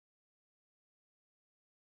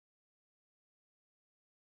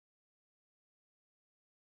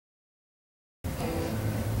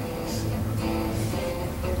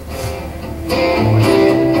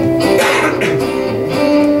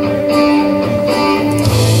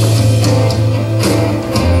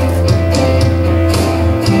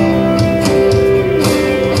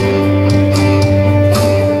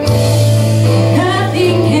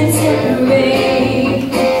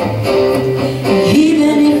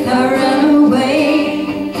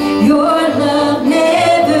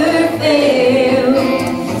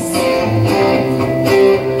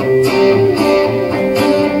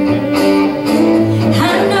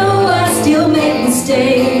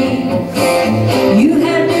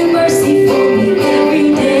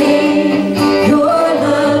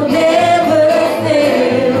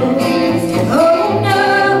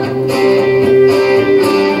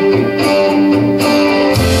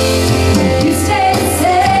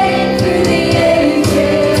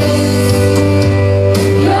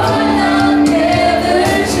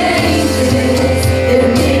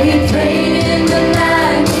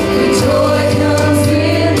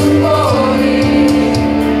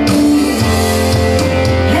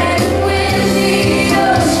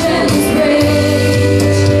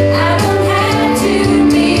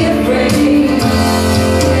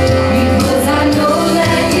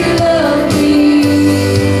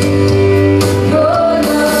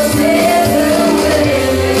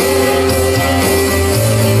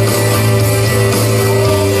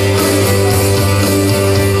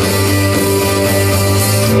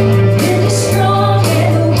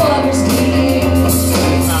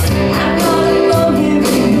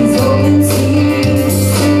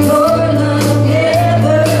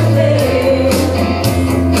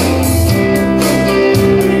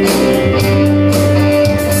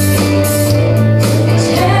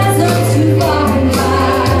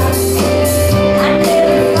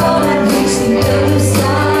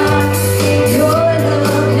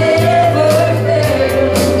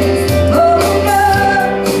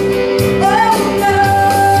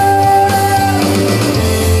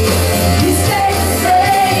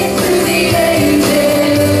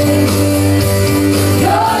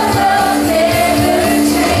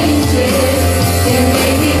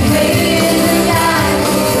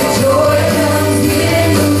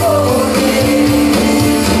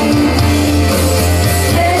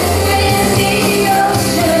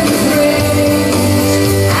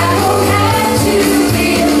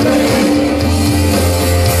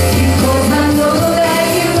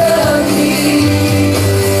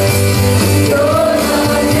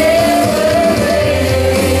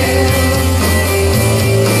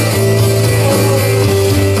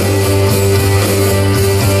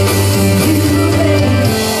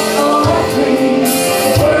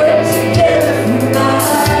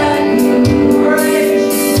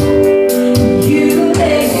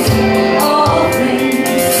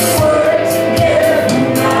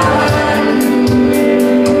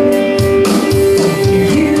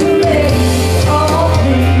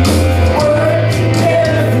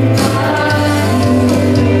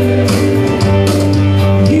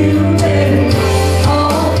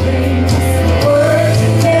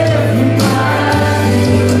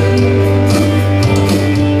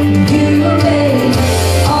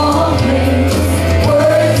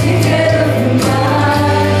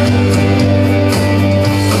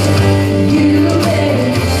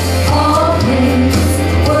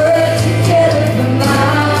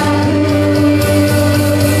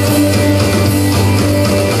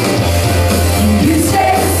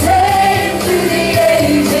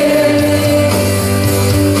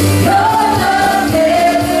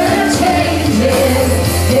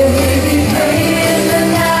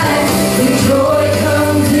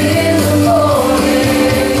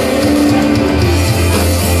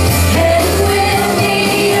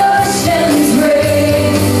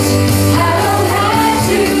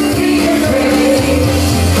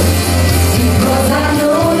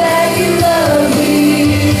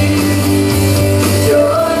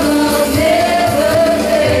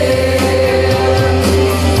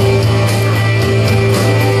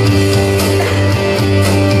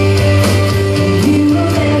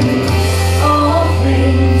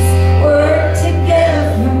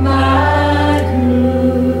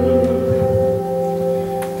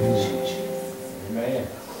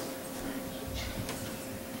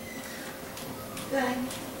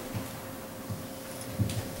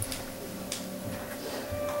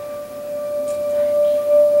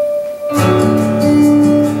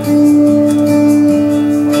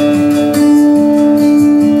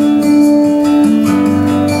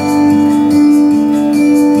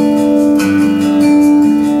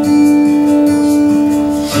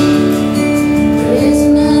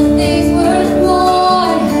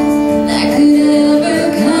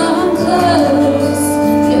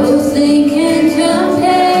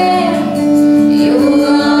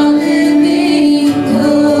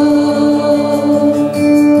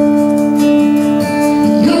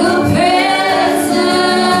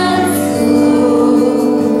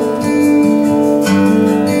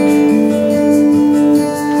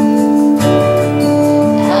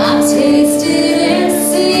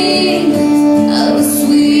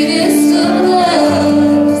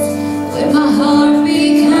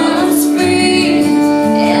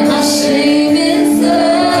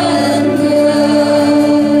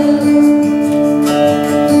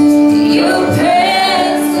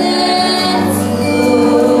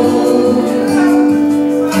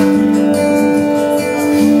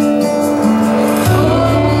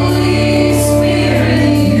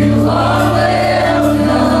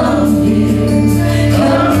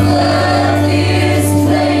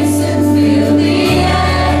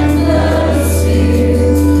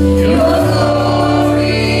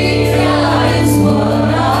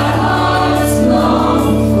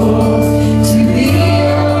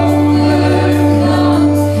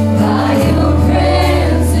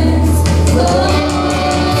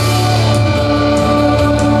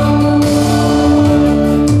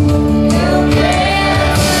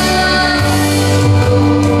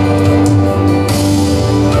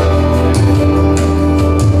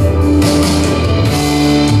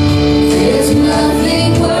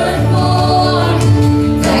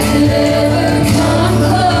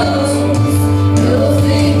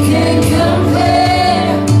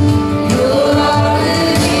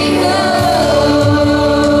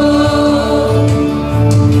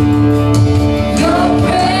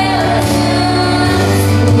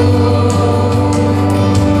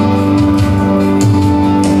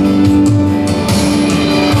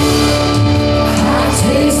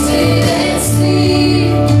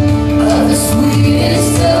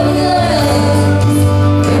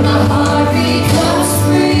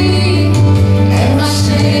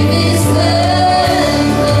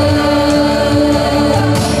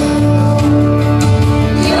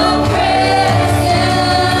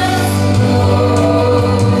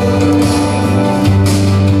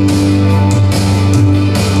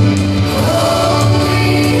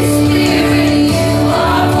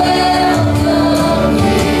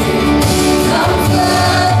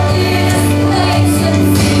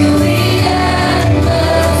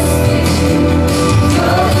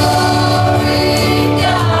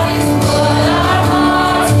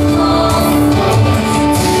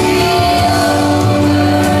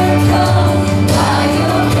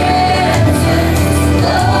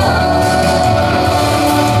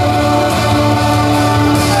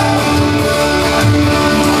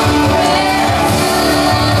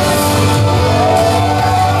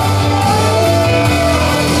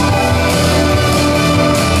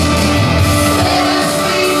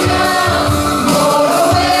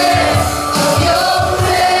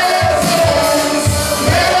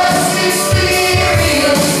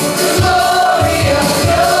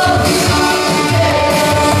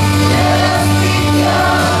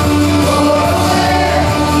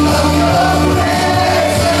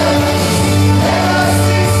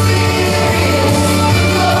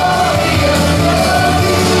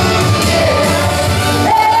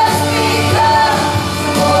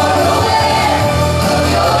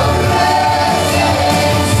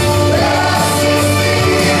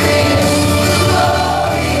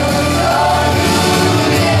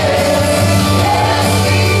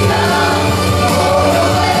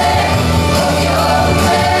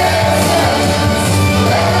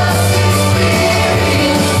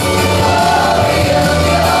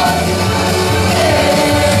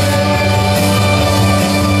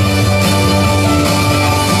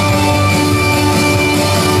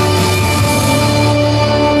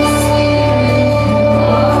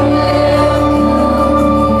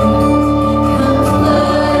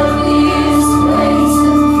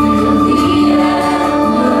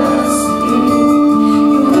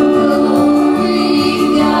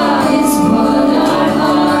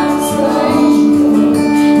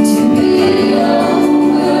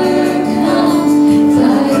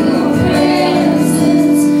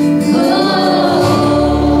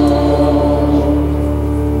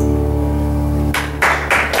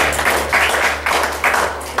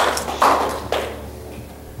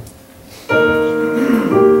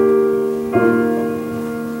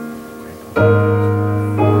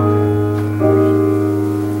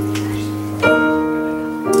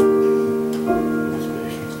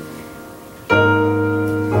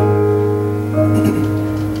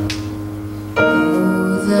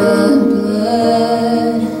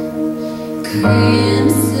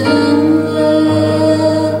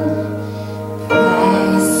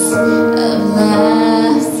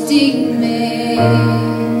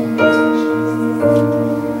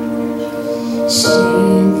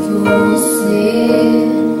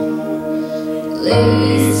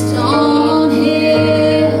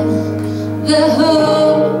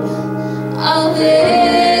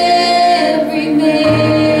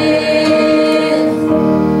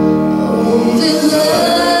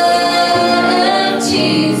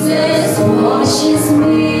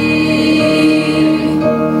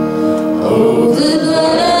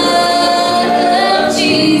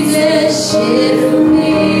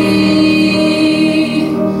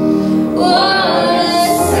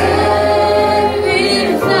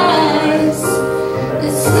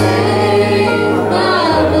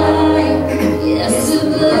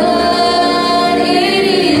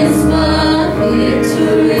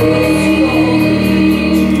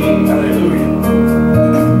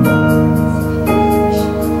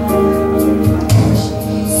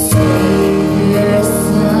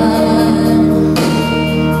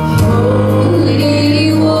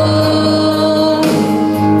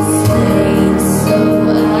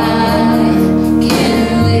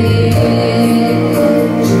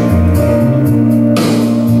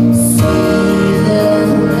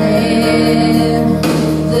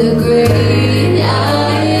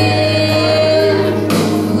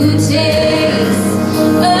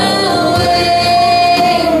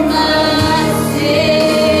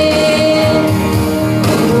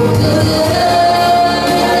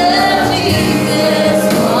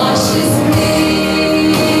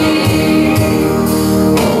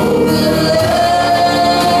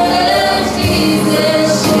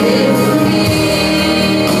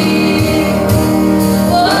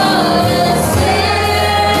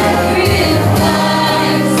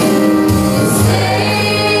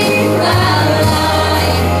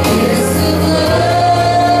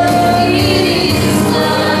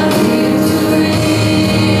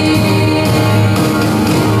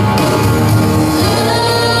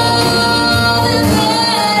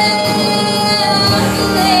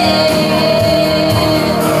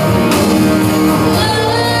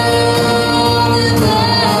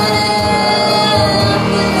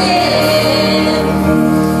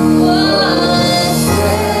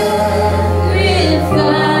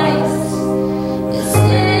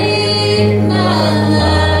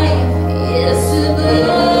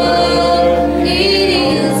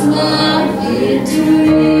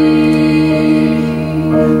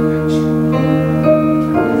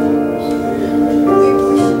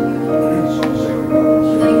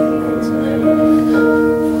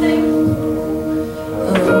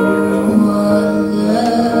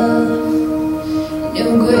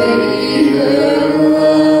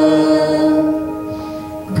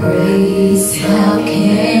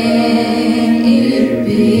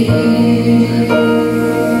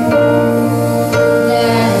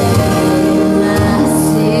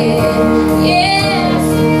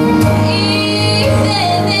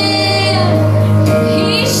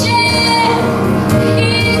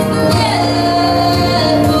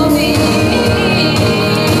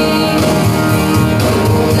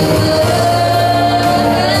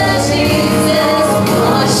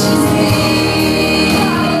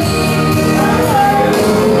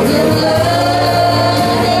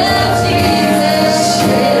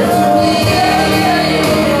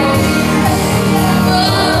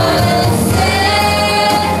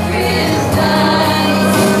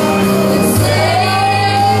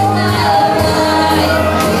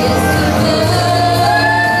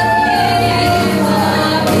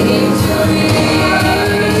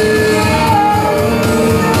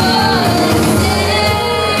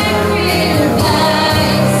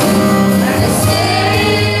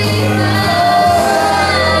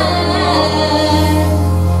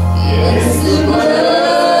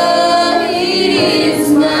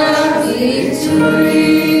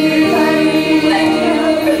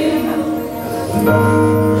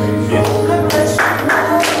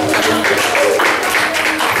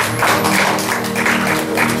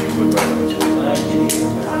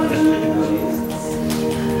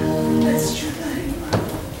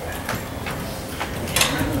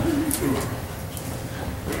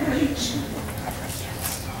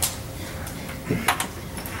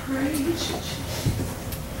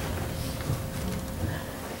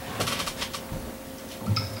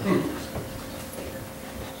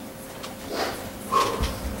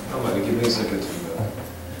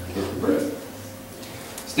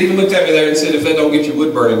Stephen looked at me there and said, if that don't get your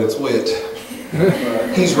wood burning, it's wet.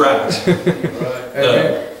 He's right.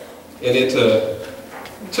 And it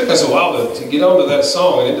took us a while to get onto that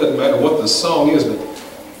song, and it doesn't matter what the song is, but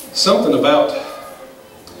something about,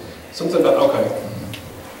 okay.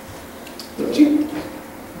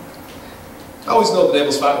 I always know the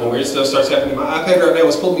devil's fighting when weird stuff starts happening. My iPad right now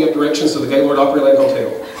is pulling me up directions to the Gaylord Opryland Hotel.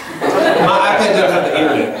 My iPad doesn't have the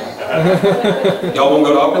internet. Y'all want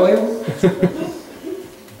to go to Opryland?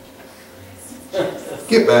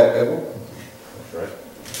 Get back, devil. That's right.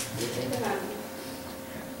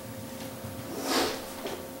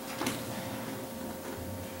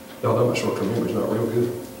 Y'all know my short-term memory's not real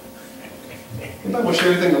good. Anybody want to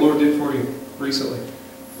share anything the Lord did for you recently?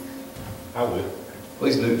 I would.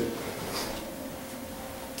 Please do.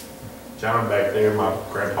 John back there, my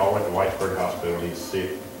grandpa went to Whitesburg Hospital. He's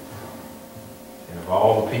sick. And of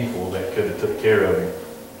all the people that could have took care of him,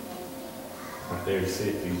 right there he's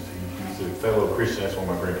sick. He's a fellow Christian. That's why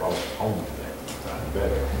my grandpa was home today.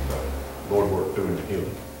 Better. So, Lord worked through him to heal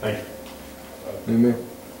him. Thank you. Amen.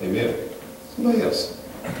 Amen. Somebody else?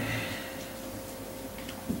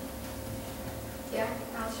 Yeah,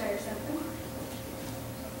 I'll share something.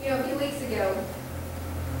 You know, a few weeks ago,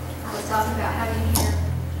 I was talking about having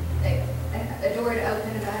here a door to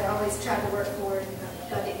open, and I had always tried to work for it, and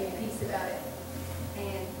God didn't give me peace about it.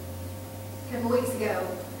 And a couple weeks ago,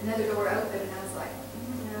 another door opened, and I was like,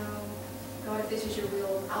 no, God, if this is your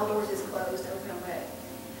will, all doors is closed, open them up.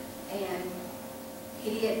 And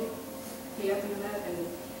he did. He opened them up, and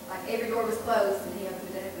like every door was closed, and he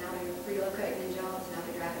opened it up, and I've been relocating in jobs, and I've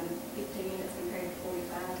been driving 15 minutes compared to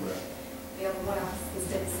 45. Right. Be able to one off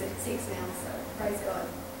instead of 6 now, so praise God.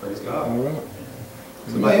 Praise God. All right.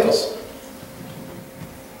 Somebody else?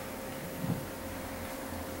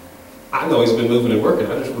 I know he's been moving and working.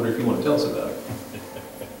 I just wonder if you want to tell us about it.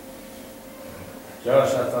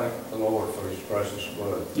 Josh, I thank the Lord for his precious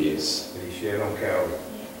blood Yes. that he shed on Calvary.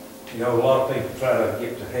 You know, a lot of people try to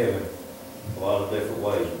get to heaven a lot of different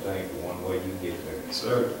ways, but think the one way you get there. Yes,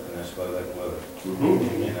 sir. And that's by that blood.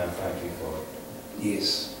 Mm-hmm. And I thank you for it.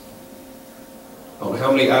 Yes. Oh,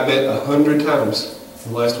 how many? I bet 100 times.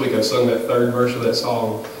 Last week I sung that third verse of that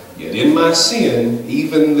song. Yet in my sin,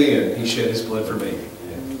 even then, he shed his blood for me.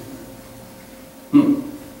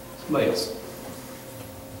 Somebody else.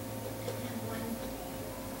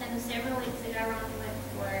 That was several weeks ago, Ronnie went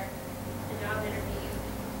for the job interview.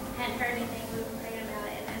 Hadn't heard anything, we were praying about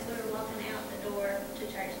it, and as we were walking out the door to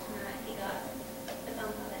church tonight, he got the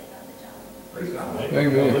phone call that he got the job. Praise God.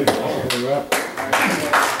 Amen. All right.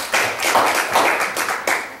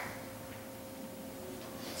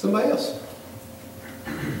 Somebody else.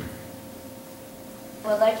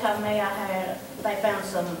 Well, they told me they found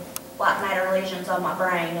some white matter lesions on my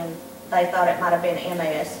brain, and they thought it might have been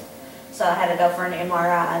MS. So I had to go for an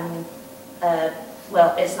MRI, and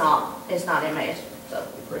well, it's not MS. So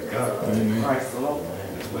Praise God. Amen. Praise the Lord.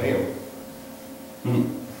 Yes, ma'am.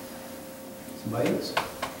 Somebody else.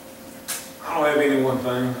 I don't have any one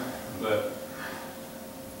thing, but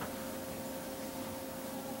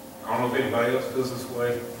I don't know if anybody else feels this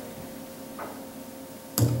way.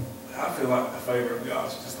 I feel like the favor of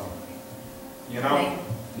God's just on me. You know?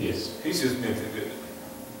 Yes. He's just been too good to me.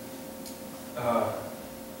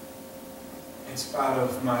 In spite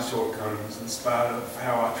of my shortcomings, in spite of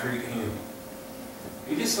how I treat him,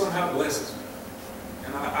 he just somehow blesses me.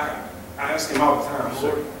 And I ask him all the time,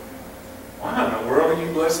 Lord, why in the world are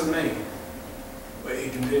you blessing me? But he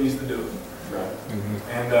continues to do it. Right.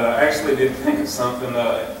 And I actually did think of something.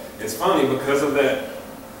 It's funny because of that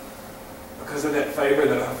favor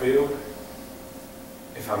that I feel.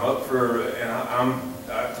 If I'm up for, and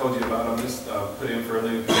I told you about, I'm just put in for a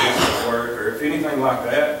new position at work, or if anything like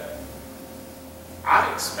that,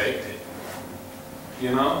 I expect it.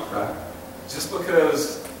 You know? Right. Just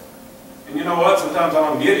because, and you know what, sometimes I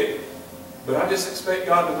don't get it, but I just expect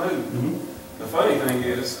God to move. Mm-hmm. The funny thing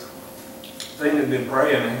is, Thing had been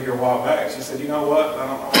praying here a while back. She said, you know what,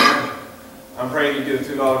 I'm praying you get a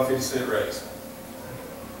 $2.50 raise.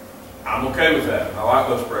 I I'm okay with that. I like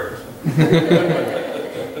those prayers.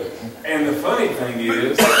 And the funny thing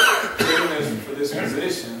is, getting for this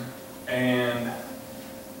position, and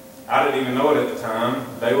I didn't even know it at the time,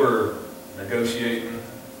 they were negotiating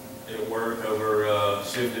at work over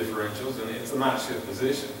shift differentials, and it's a night shift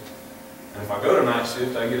position. And if I go to night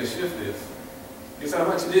shift, I get a shift diff. Guess how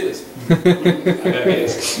much it is?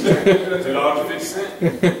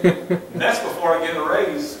 $2.50. That's before I get a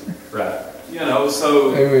raise. Right. You know,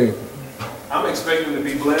 so Amen. I'm expecting to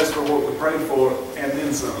be blessed for what we prayed for and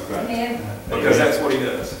then some. Right. Amen. Because that's what he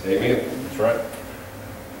does. Amen. That's right.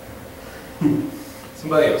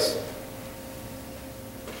 Somebody else.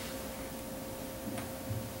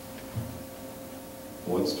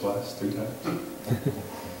 Once, twice, three times.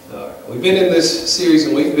 We've been in this series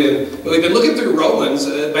and we've been looking through Romans,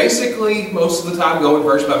 basically most of the time going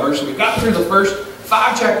verse by verse. We've gotten through the first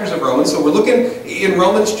 5 chapters of Romans, so we're looking in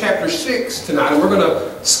Romans chapter 6 tonight, and we're going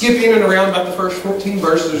to skip in and around about the first 14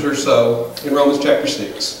 verses or so in Romans chapter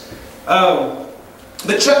 6.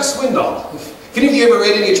 But Chuck Swindoll, if any of you ever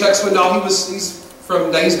read any of Chuck Swindoll, he's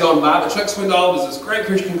from days gone by, but Chuck Swindoll was this great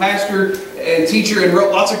Christian pastor and teacher and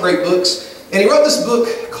wrote lots of great books. And he wrote this book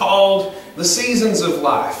called The Seasons of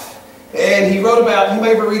Life. And he wrote about, you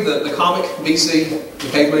may ever read the comic BC, the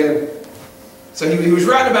caveman? So he was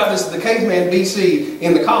writing about this, the caveman BC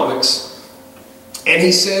in the comics. And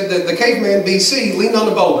he said that the caveman BC leaned on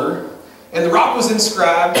a boulder and the rock was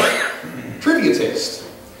inscribed trivia test.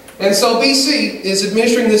 And so BC is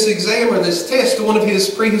administering this exam or this test to one of his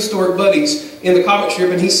prehistoric buddies in the comic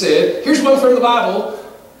strip, and he said, here's one from the Bible.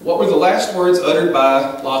 What were the last words uttered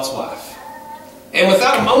by Lot's wife? And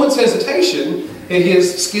without a moment's hesitation,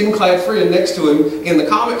 his skin-clad friend next to him in the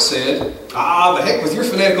comic said, the heck with your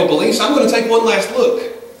fanatical beliefs, I'm going to take one last look.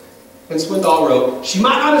 And Swindoll wrote, she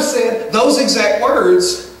might not have said those exact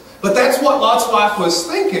words, but that's what Lot's wife was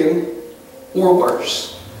thinking, or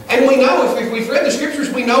worse. And we know, if we've read the scriptures,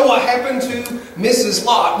 we know what happened to Mrs.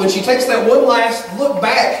 Lot. When she takes that one last look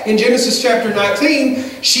back in Genesis chapter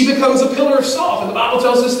 19, she becomes a pillar of salt. And the Bible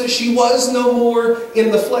tells us that she was no more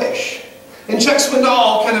in the flesh. And Chuck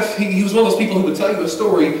Swindoll, he was one of those people who would tell you a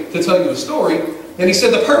story to tell you a story. And he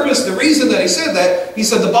said the reason that he said that, he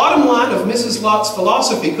said the bottom line of Mrs. Lot's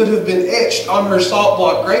philosophy could have been etched on her salt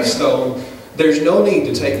block gravestone. There's no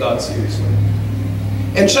need to take God seriously.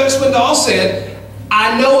 And Chuck Swindoll said,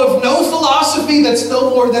 I know of no philosophy that's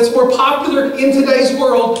more popular in today's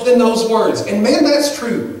world than those words. And man, that's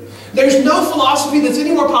true. There's no philosophy that's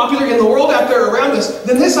any more popular in the world out there around us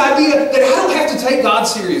than this idea that I don't have to take God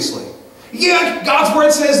seriously. Yeah, God's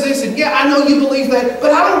Word says this, and yeah, I know you believe that,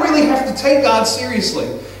 but I don't really have to take God seriously.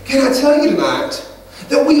 Can I tell you tonight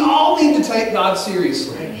that we all need to take God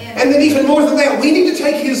seriously? Amen. And then even more than that, we need to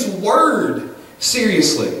take His Word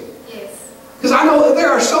seriously. Yes. Because I know that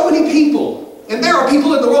there are so many people, and there are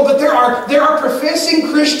people in the world, but there are professing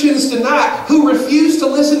Christians tonight who refuse to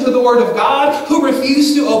listen to the Word of God, who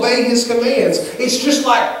refuse to obey His commands. It's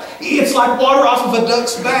like water off of a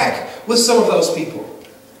duck's back with some of those people.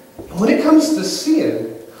 When it comes to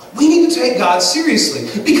sin, we need to take God seriously,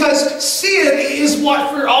 because sin is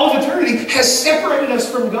what for all of eternity has separated us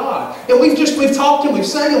from God. And we've talked and we've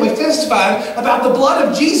sang and we've testified about the blood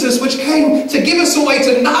of Jesus, which came to give us a way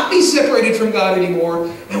to not be separated from God anymore.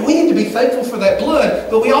 And we need to be thankful for that blood,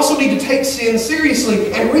 but we also need to take sin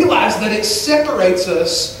seriously and realize that it separates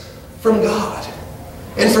us from God.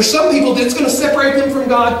 And for some people, it's going to separate them from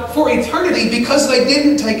God for eternity because they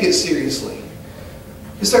didn't take it seriously.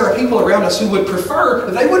 Because there are people around us who would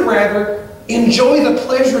they would rather enjoy the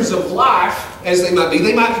pleasures of life as they might be.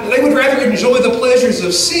 They would rather enjoy the pleasures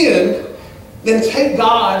of sin than take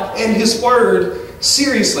God and His Word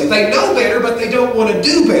seriously. They know better, but they don't want to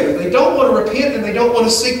do better. They don't want to repent, and they don't want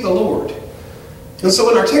to seek the Lord. And so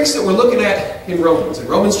in our text that we're looking at in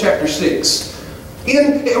Romans chapter 6,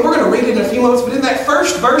 we're going to read it in a few moments, but in that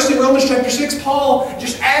first verse in Romans chapter 6, Paul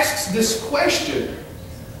just asks this question.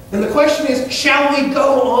 And the question is, shall we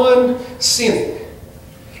go on sinning?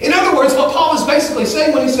 In other words, what Paul is basically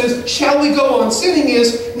saying when he says, shall we go on sinning,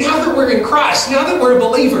 is, now that we're in Christ, now that we're a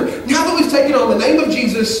believer, now that we've taken on the name of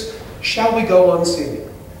Jesus, shall we go on sinning?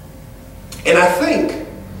 And I think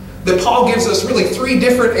that Paul gives us really 3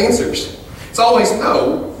 different answers. It's always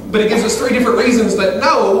no, but it gives us 3 different reasons that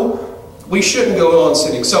no, we shouldn't go on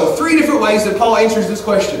sinning. So 3 different ways that Paul answers this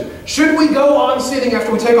question. Should we go on sinning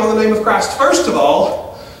after we take on the name of Christ? First of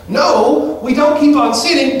all, no, we don't keep on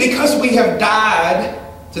sinning because we have died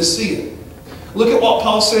to sin. Look at what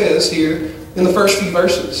Paul says here in the first few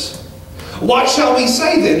verses. What shall we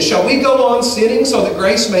say then? Shall we go on sinning so that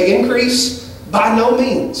grace may increase? By no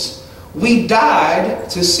means. We died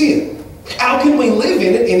to sin. How can we live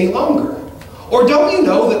in it any longer? Or don't you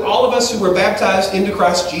know that all of us who were baptized into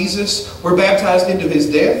Christ Jesus were baptized into his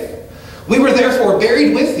death? We were therefore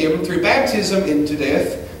buried with him through baptism into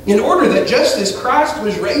death, in order that just as Christ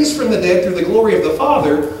was raised from the dead through the glory of the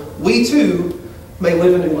Father, we too may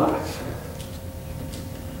live a new life.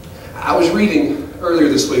 I was reading earlier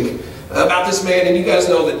this week about this man, and you guys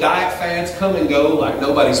know that diet fads come and go like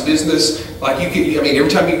nobody's business. Like every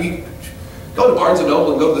time you go to Barnes &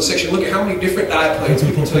 Noble and go to the section, look at how many different diet plans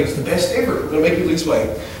people tell you it's the best ever. It'll make you lose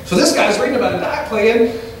weight. So this guy's reading about a diet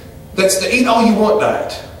plan that's the eat all you want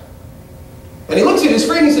diet. And he looks at his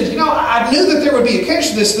friend and he says, I knew that there would be a catch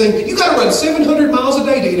to this thing. You got to run 700 miles a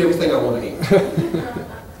day to eat everything I want to eat.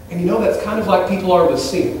 And that's kind of like people are with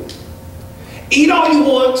sin. Eat all you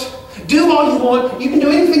want. Do all you want. You can do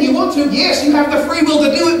anything you want to. Yes, you have the free will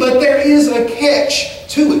to do it, but there is a catch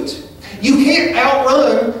to it. You can't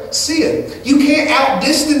outrun sin. You can't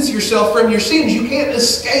outdistance yourself from your sins. You can't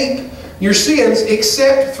escape your sins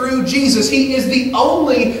except through Jesus. He is the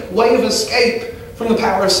only way of escape from the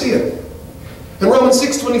power of sin. And Romans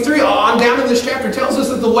 6:23, on down in this chapter, tells us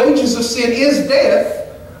that the wages of sin is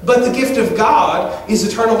death, but the gift of God is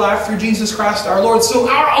eternal life through Jesus Christ our Lord. So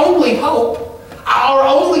our only hope, our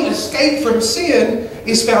only escape from sin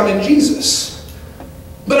is found in Jesus.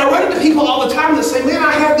 But I run into people all the time that say, man,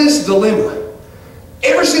 I have this dilemma.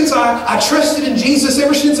 Ever since I trusted in Jesus,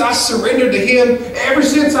 ever since I surrendered to him, ever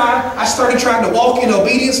since I started trying to walk in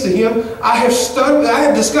obedience to him, I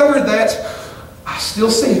have discovered that I still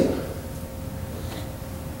sin.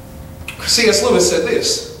 C.S. Lewis said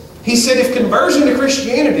this. He said, if conversion to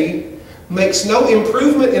Christianity makes no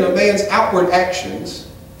improvement in a man's outward actions,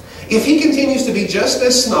 if he continues to be just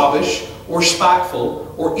as snobbish or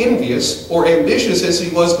spiteful or envious or ambitious as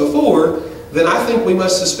he was before, then I think we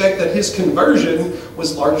must suspect that his conversion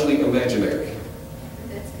was largely imaginary.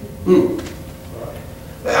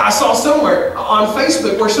 I saw somewhere on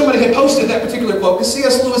Facebook where somebody had posted that particular quote, because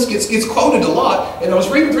C.S. Lewis gets quoted a lot, and I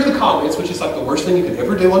was reading through the comments, which is like the worst thing you could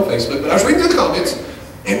ever do on Facebook, but I was reading through the comments,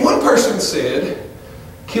 and one person said,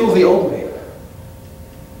 kill the old man.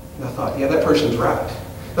 And I thought, yeah, that person's right.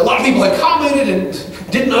 A lot of people had commented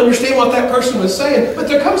and didn't understand what that person was saying, but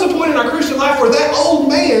there comes a point in our Christian life where that old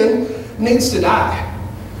man needs to die.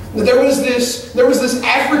 There was this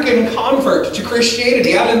African convert to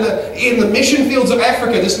Christianity out in the mission fields of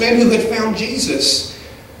Africa, this man who had found Jesus.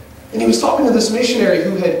 And he was talking to this missionary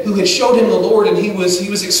who had showed him the Lord, and he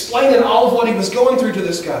was explaining all of what he was going through to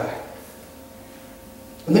this guy.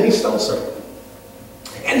 And then he stole something.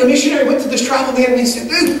 And the missionary went to this tribal man and he said,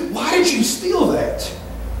 dude, why did you steal that?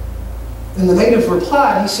 And the native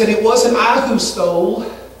replied, he said, it wasn't I who stole,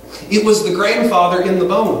 it was the grandfather in the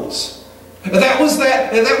bones. That was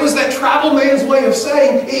that tribal man's way of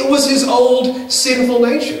saying it was his old sinful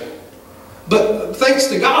nature. But thanks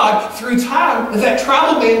to God, through time, that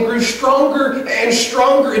tribal man grew stronger and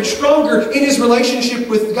stronger and stronger in his relationship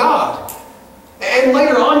with God. And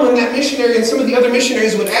later on, when that missionary and some of the other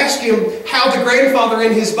missionaries would ask him how the grandfather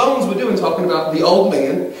in his bones would do, and talking about the old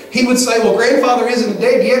man, he would say, well, grandfather isn't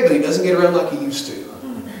dead yet, but he doesn't get around like he used to.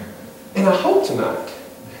 And I hope tonight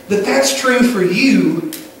that that's true for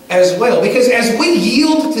you as well. Because as we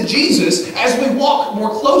yield to Jesus, as we walk more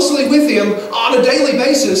closely with him on a daily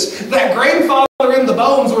basis, that grandfather in the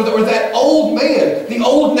bones, or that old man, the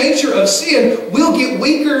old nature of sin, will get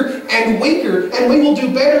weaker and weaker, and we will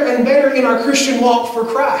do better and better in our Christian walk for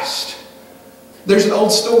Christ. There's an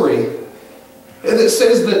old story that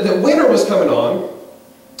says that winter was coming on,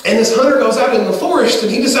 and this hunter goes out in the forest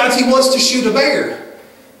and he decides he wants to shoot a bear.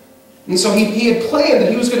 And so he had planned that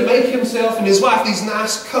he was going to make himself and his wife these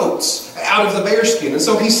nice coats out of the bear skin. And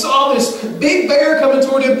so he saw this big bear coming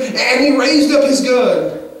toward him, and he raised up his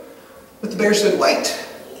gun. But the bear said, wait,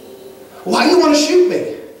 why do you want to shoot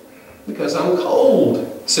me? Because I'm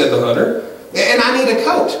cold, said the hunter, and I need a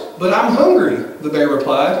coat, but I'm hungry, the bear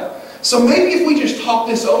replied. So maybe if we just talk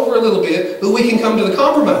this over a little bit, we can come to the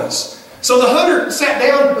compromise. So the hunter sat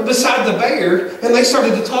down beside the bear, and they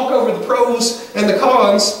started to talk over the pros and the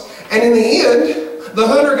cons. And in the end, the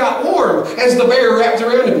hunter got warm as the bear wrapped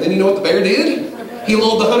around him. And then you know what the bear did? He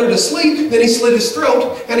lulled the hunter to sleep, then he slit his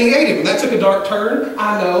throat, and he ate him. And that took a dark turn,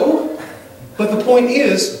 I know. But the point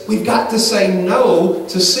is, we've got to say no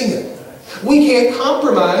to sin. We can't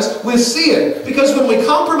compromise with sin. Because when we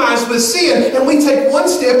compromise with sin and we take one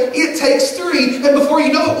step, it takes three. And before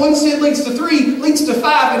you know it, one sin leads to three, leads to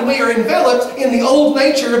five, and we are enveloped in the old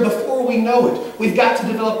nature before we know it. We've got to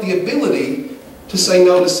develop the ability to say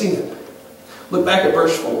no to sin. Look back at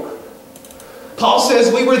verse 4. Paul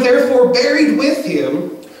says, we were therefore buried with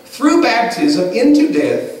him through baptism into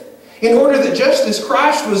death, in order that just as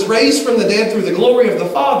Christ was raised from the dead through the glory of the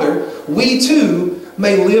Father, we too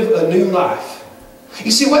may live a new life.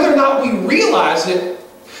 You see, whether or not we realize it,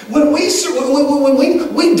 when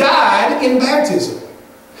we died in baptism.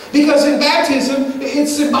 Because in baptism,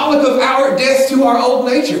 it's symbolic of our death to our old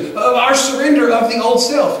nature, of our surrender of the old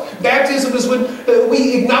self. Baptism is when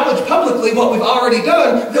we acknowledge publicly what we've already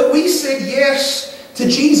done, that we said yes to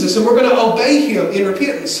Jesus, and we're going to obey Him in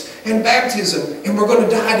repentance and baptism, and we're going to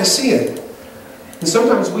die to sin. And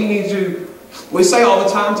sometimes we say all the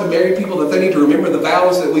time to married people that they need to remember the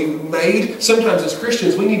vows that we've made. Sometimes as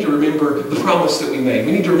Christians, we need to remember the promise that we made.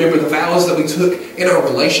 We need to remember the vows that we took in our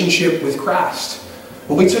relationship with Christ.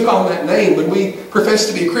 When we took on that name, when we professed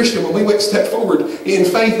to be a Christian, when we went step forward in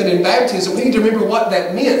faith and in baptism, we need to remember what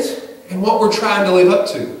that meant and what we're trying to live up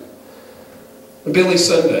to. Billy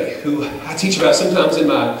Sunday, who I teach about sometimes in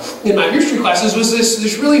my history classes, was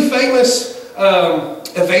this really famous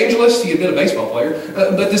evangelist. He had been a baseball player,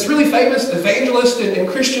 but this really famous evangelist and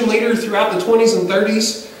Christian leader throughout the 20s and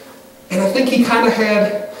 30s. And I think he kind of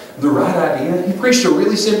had the right idea. He preached a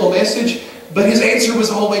really simple message, but his answer was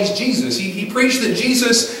always Jesus. He preached that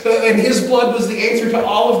Jesus and His blood was the answer to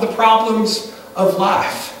all of the problems of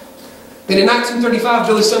life. And in 1935,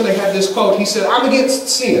 Billy Sunday had this quote. He said, "I'm against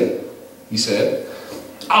sin," he said.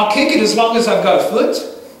 "I'll kick it as long as I've got a foot,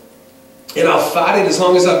 and I'll fight it as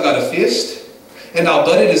long as I've got a fist, and I'll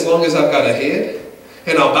butt it as long as I've got a head,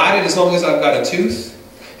 and I'll bite it as long as I've got a tooth.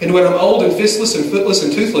 And when I'm old and fistless and footless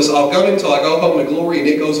and toothless, I'll gun until I go home to glory and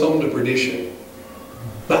it goes home to perdition."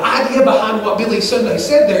 The idea behind what Billy Sunday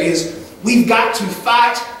said there is we've got to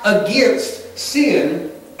fight against sin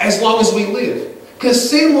as long as we live. Because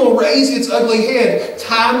sin will raise its ugly head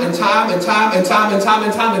time and time and time and time and time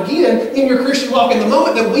and time again in your Christian walk. And the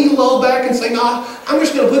moment that we lull back and say, "Nah, I'm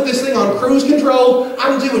just going to put this thing on cruise control.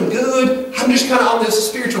 I'm doing good. I'm just kind of on this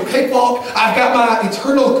spiritual cakewalk. I've got my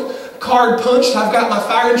eternal card punched. I've got my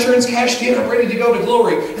fire insurance cashed in. I'm ready to go to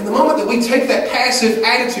glory." And the moment that we take that passive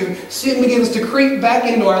attitude, sin begins to creep back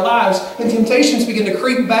into our lives, and temptations begin to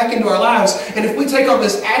creep back into our lives. And if we take on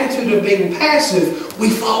this attitude of being passive, we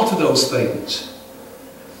fall to those things.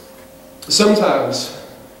 Sometimes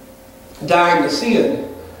dying to sin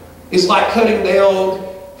is like cutting down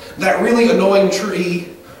that really annoying tree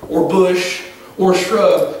or bush or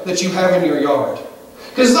shrub that you have in your yard.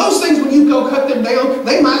 Because those things, when you go cut them down,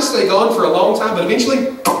 they might stay gone for a long time, but eventually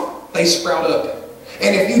they sprout up.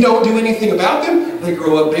 And if you don't do anything about them, they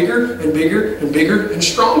grow up bigger and bigger and bigger and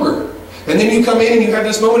stronger. And then you come in and you have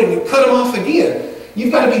this moment and you cut them off again.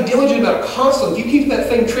 You've got to be diligent about it constantly. If you keep that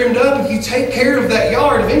thing trimmed up, if you take care of that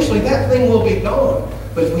yard, eventually that thing will be gone.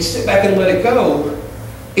 But if we sit back and let it go,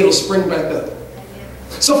 it'll spring back up.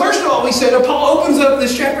 So first of all, we said, Paul opens up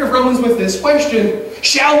this chapter of Romans with this question: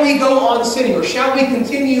 shall we go on sinning, or shall we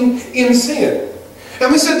continue in sin?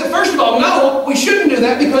 And we said that first of all, no, we shouldn't do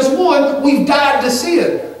that because one, we've died to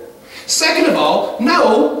sin. Second of all,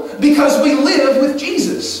 no, because we live with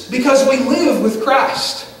Jesus, because we live with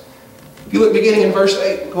Christ. If you look beginning in verse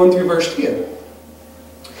 8, going through verse 10.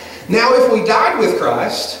 Now if we died with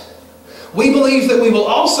Christ, we believe that we will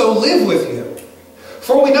also live with Him.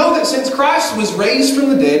 For we know that since Christ was raised from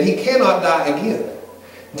the dead, He cannot die again.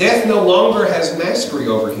 Death no longer has mastery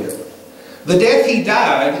over Him. The death He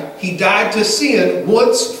died to sin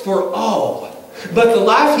once for all. But the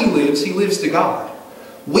life He lives to God.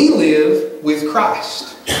 We live with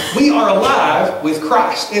Christ. We are alive with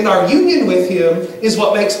Christ. And our union with Him is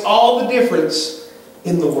what makes all the difference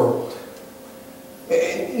in the world.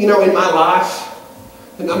 You know, in my life,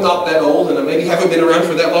 and I'm not that old, and I maybe haven't been around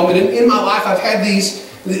for that long, but in my life I've had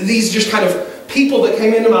these just kind of people that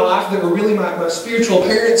came into my life that were really my spiritual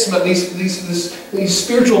parents, these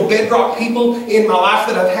spiritual bedrock people in my life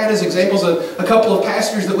that I've had as examples. A couple of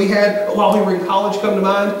pastors that we had while we were in college come to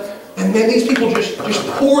mind. And man, these people just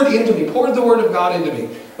poured into me, poured the Word of God into me.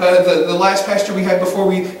 The last pastor we had before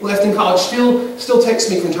we left in college still texts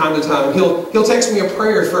me from time to time. And he'll text me a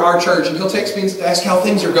prayer for our church, and he'll text me and ask how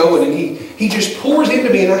things are going. And he just pours into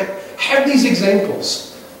me, and I have these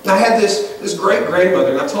examples. I had this great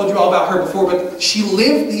grandmother, and I've told you all about her before, but she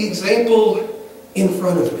lived the example in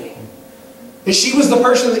front of me. And she was the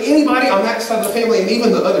person that anybody on that side of the family, and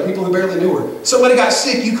even the other people who barely knew her, somebody got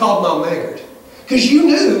sick, you called Mom Maggard. Because you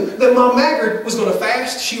knew that Mom Maggard was going to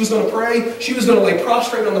fast, she was going to pray, she was going to lay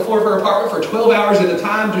prostrate on the floor of her apartment for 12 hours at a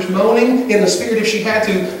time, just moaning in the spirit if she had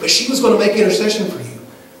to, but she was going to make intercession for you.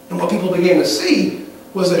 And what people began to see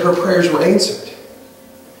was that her prayers were answered.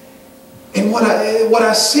 And what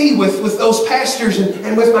I see with those pastors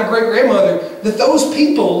and with my great-grandmother, that those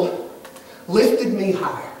people lifted me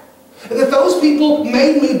higher. That those people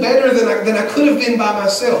made me better than I could have been by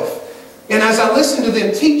myself. And as I listened to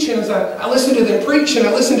them teach, and as I listened to them preach, and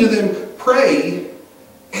I listened to them pray,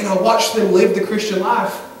 and I watched them live the Christian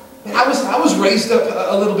life, and I was raised up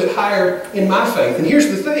a little bit higher in my faith. And here's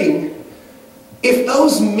the thing. If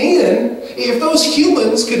those men, if those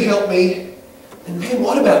humans could help me, then man,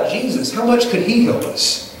 what about Jesus? How much could He help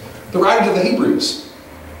us? The writer to the Hebrews.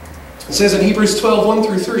 It says in Hebrews 12, 1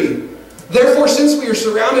 through 3, "Therefore, since we are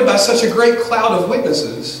surrounded by such a great cloud of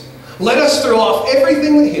witnesses, let us throw off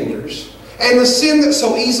everything that hinders, and the sin that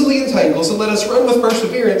so easily entangles, and let us run with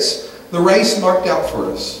perseverance the race marked out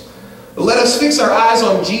for us. Let us fix our eyes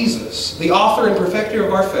on Jesus, the author and perfecter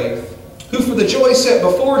of our faith, who for the joy set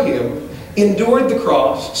before Him endured the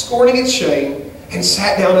cross, scorning its shame, and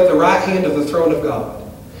sat down at the right hand of the throne of God.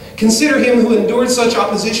 Consider Him who endured such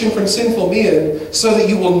opposition from sinful men, so that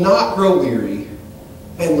you will not grow weary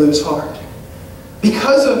and lose heart."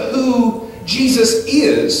 Because of who Jesus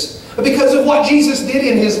is, because of what Jesus did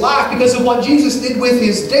in His life, because of what Jesus did with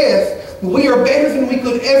His death, we are better than we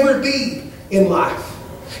could ever be in life.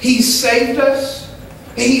 He's saved us.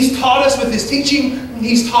 He's taught us with His teaching.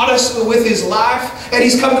 He's taught us with His life. And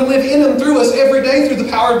He's come to live in and through us every day through the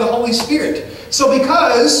power of the Holy Spirit. So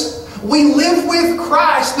because we live with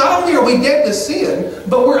Christ, not only are we dead to sin,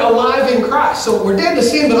 but we're alive in Christ. So we're dead to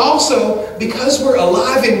sin, but also because we're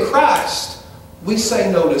alive in Christ, we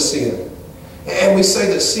say no to sin. And we say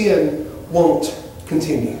that sin won't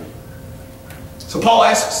continue. So Paul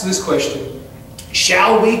asks this question.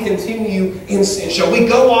 Shall we continue in sin? Shall we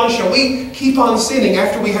go on? Shall we keep on sinning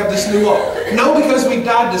after we have this new law? No, because we've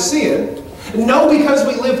died to sin. No, because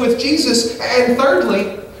we live with Jesus. And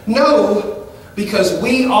thirdly, no, because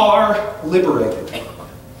we are liberated.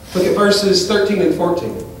 Look at verses 13 and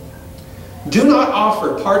 14. "Do not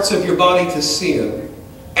offer parts of your body to sin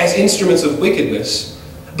as instruments of wickedness,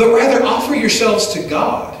 but rather offer yourselves to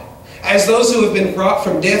God as those who have been brought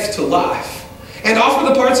from death to life. And offer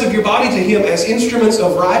the parts of your body to Him as instruments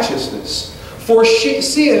of righteousness. For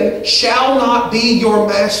sin shall not be your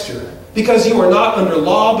master, because you are not under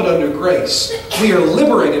law but under grace. We are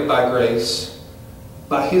liberated by grace,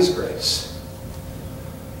 by His grace."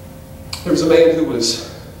 There was a man who was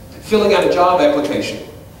filling out a job application.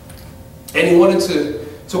 And he wanted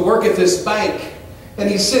to work at this bank. And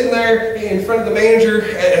he's sitting there in front of the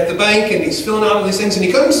manager at the bank, and he's filling out all these things. And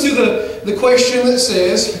he comes to the question that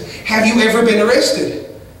says, "Have you ever been arrested?"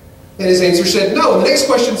 And his answer said no. And the next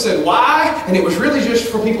question said, "Why?" And it was really just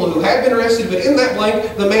for people who had been arrested. But in that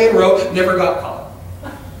blank, the man wrote, "Never got caught."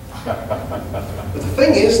 But the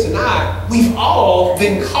thing is, tonight, we've all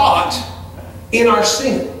been caught in our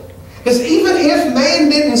sin. Because even if man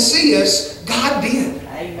didn't see us, God did.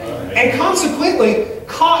 Amen. And consequently,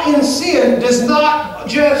 caught in sin does not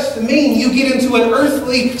just mean you get into an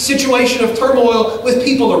earthly situation of turmoil with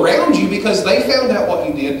people around you because they found out what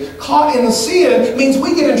you did. Caught in sin means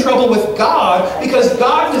we get in trouble with God because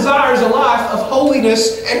God desires a life of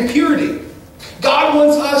holiness and purity. God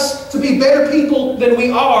wants us to be better people than we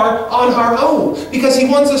are on our own because He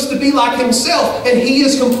wants us to be like Himself, and He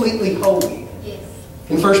is completely holy. Yes.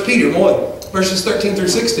 In 1 Peter 1, verses 13 through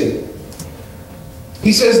 16.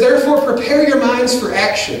 He says, "Therefore prepare your minds for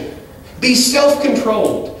action. Be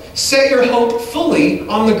self-controlled. Set your hope fully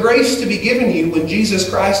on the grace to be given you when Jesus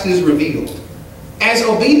Christ is revealed. As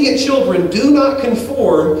obedient children, do not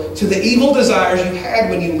conform to the evil desires you had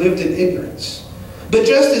when you lived in ignorance. But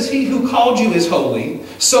just as He who called you is holy,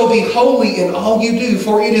 so be holy in all you do.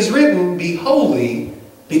 For it is written, 'Be holy,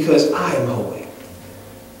 because I am holy.'"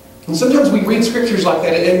 And sometimes we read scriptures like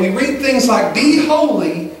that, and we read things like, "Be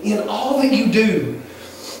holy in all that you do."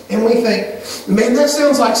 And we think, man, that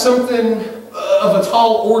sounds like something of a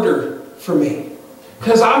tall order for me.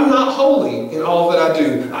 Because I'm not holy in all that I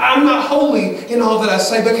do. I'm not holy in all that I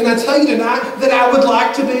say. But can I tell you tonight that I would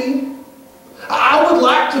like to be? I would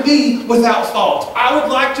like to be without fault. I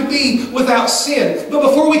would like to be without sin. But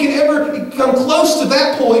before we can ever come close to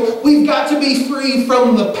that point, we've got to be free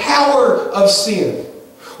from the power of sin.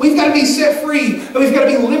 We've got to be set free, and we've got to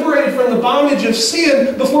be liberated from the bondage of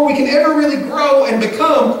sin before we can ever really grow and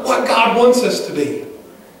become what God wants us to be.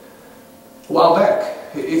 A while back,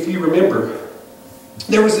 if you remember,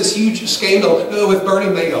 there was this huge scandal with Bernie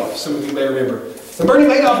Madoff. Some of you may remember. And Bernie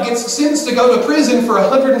Madoff gets sentenced to go to prison for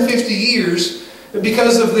 150 years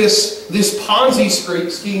because of this Ponzi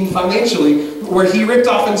scheme financially, where he ripped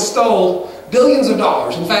off and stole billions of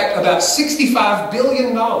dollars. In fact, about $65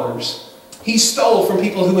 billion he stole from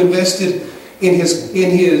people who invested in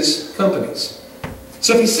his companies.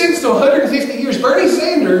 So if he's sentenced to 150 years, Bernie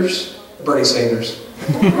Sanders.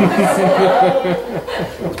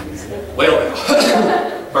 Well,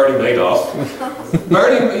 Bernie Madoff.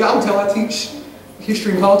 Y'all can tell I teach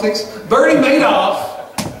history and politics. Bernie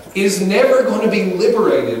Madoff is never going to be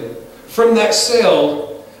liberated from that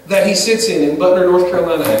cell that he sits in Butner, North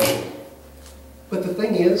Carolina, actually. But the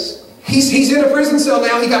thing is, he's in a prison cell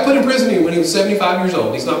now. He got put in prison when he was 75 years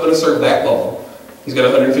old. He's not going to serve that long. He's got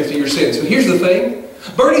a 150-year sentence. But here's the thing.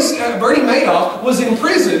 Bernie Madoff was in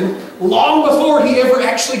prison long before he ever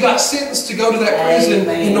actually got sentenced to go to that prison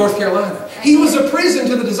in North Carolina. He was a prison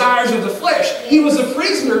to the desires of the flesh. He was a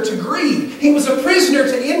prisoner to greed. He was a prisoner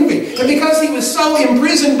to envy. And because he was so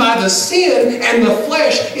imprisoned by the sin and the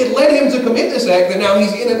flesh, it led him to commit this act that now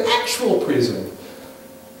he's in an actual prison.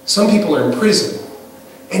 Some people are in prison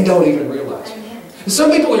and don't even realize it.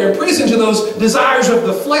 Some people are in prison to those desires of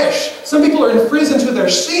the flesh. Some people are in prison to their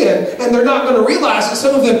sin, and they're not going to realize it,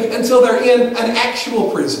 some of them, until they're in an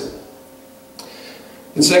actual prison.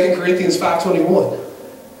 In 2 Corinthians 5:21,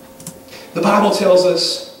 the Bible tells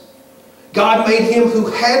us, God made him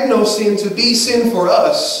who had no sin to be sin for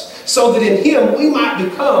us, so that in him we might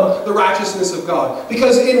become the righteousness of God.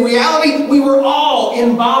 Because in reality, we were all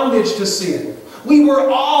in bondage to sin. We were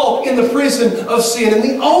all in the prison of sin. And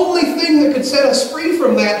the only thing that could set us free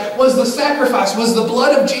from that was the sacrifice, was the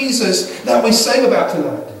blood of Jesus that we sang about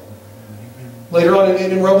tonight. Later on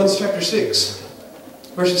in Romans chapter 6,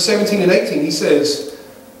 verses 17 and 18, he says,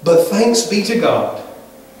 "But thanks be to God,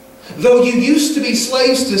 though you used to be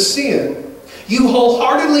slaves to sin, you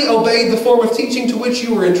wholeheartedly obeyed the form of teaching to which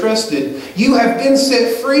you were entrusted. You have been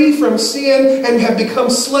set free from sin and have become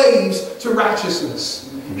slaves to righteousness."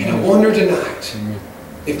 And I wonder tonight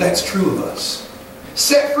if that's true of us.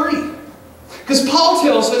 Set free. Because Paul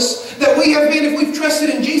tells us that we have been, if we've trusted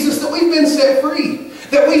in Jesus, that we've been set free.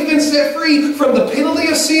 That we've been set free from the penalty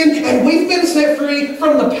of sin, and we've been set free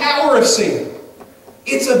from the power of sin.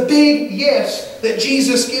 It's a big yes that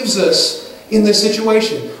Jesus gives us in this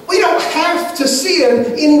situation. We don't have to sin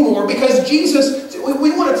anymore because Jesus,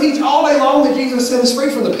 we want to teach all day long that Jesus set us free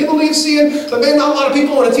from the penalty of sin, but man, not a lot of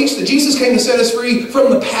people want to teach that Jesus came to set us free from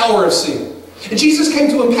the power of sin. And Jesus came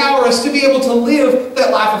to empower us to be able to live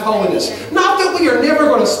that life of holiness. Not that we are never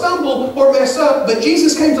going to stumble or mess up, but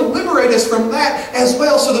Jesus came to liberate us from that as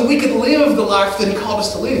well so that we could live the life that He called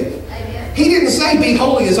us to live. Amen. He didn't say, "Be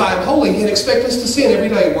holy as I am holy," and expect us to sin every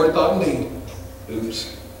day, word, thought, and deed. Oops.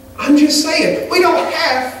 I'm just saying, we don't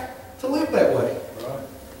have to live that way.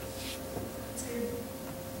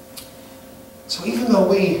 So even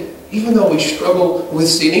though we struggle with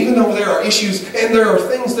sin, even though there are issues and there are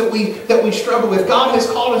things that we struggle with, God has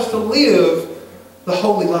called us to live the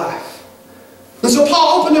holy life. And so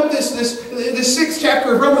Paul opened up this 6th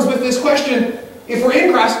chapter of Romans with this question: if we're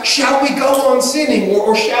in Christ, shall we go on sinning,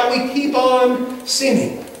 or shall we keep on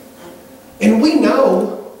sinning? And we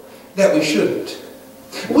know that we shouldn't.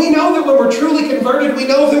 We know that when we're truly converted, we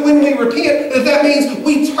know that when we repent, that means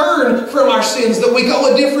we turn from our sins, that we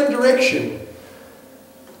go a different direction.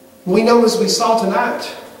 We know, as we saw tonight,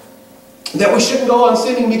 that we shouldn't go on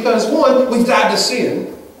sinning because 1, we've died to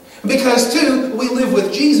sin. Because 2, we live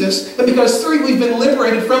with Jesus. And because 3, we've been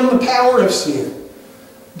liberated from the power of sin.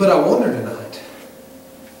 But I wonder tonight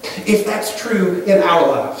if that's true in our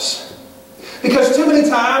lives. Because too many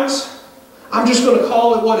times, I'm just going to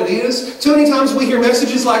call it what it is. Too many times we hear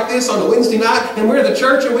messages like this on a Wednesday night, and we're at the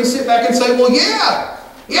church and we sit back and say, well, yeah,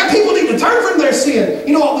 people need to turn from their sin.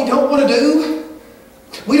 You know what we don't want to do?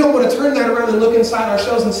 We don't want to turn that around and look inside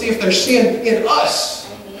ourselves and see if there's sin in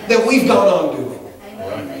us that we've gone on doing.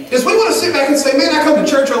 Because we want to sit back and say, man, I come to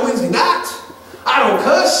church on Wednesday night. I don't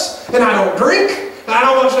cuss, and I don't drink, and I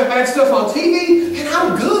don't watch that bad stuff on TV, and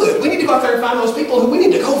I'm good. We need to go out there and find those people we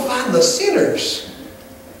need to go find the sinners.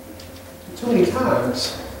 Too many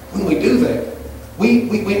times when we do that, we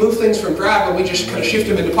move things from drive and we just kind of shift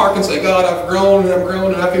them into park and say, God, I've grown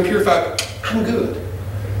and I've been purified. I'm good.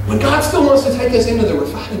 When God still wants to take us into the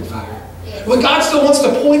refining fire, when God still wants to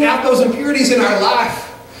point out those impurities in our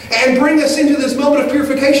life and bring us into this moment of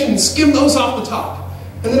purification and skim those off the top,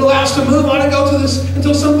 and then allow us to move on and go to this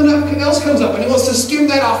until something else comes up and He wants to skim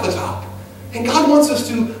that off the top. And God wants us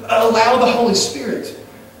to allow the Holy Spirit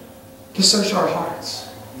to search our hearts.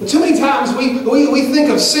 But too many times we think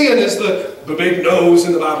of sin as the big nose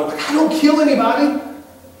in the Bible. Like, I don't kill anybody.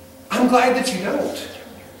 I'm glad that you don't.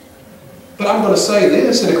 But I'm going to say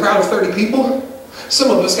this, in a crowd of 30 people, some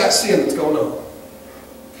of us got sin that's going on.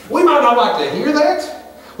 We might not like to hear that.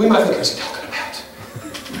 We might think, who's he talking about?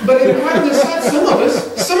 But in a crowd this size,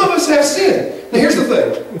 some of us have sin. Now here's the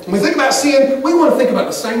thing. When we think about sin, we want to think about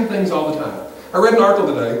the same things all the time. I read an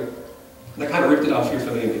article today, and I kind of ripped it off here for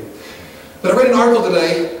the ending. But I read an article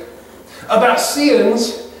today about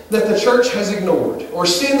sins that the church has ignored, or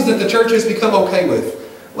sins that the church has become okay with.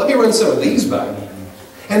 Let me run some of these by you.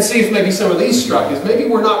 and see if maybe some of these strike us. Maybe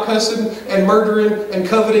we're not cussing and murdering and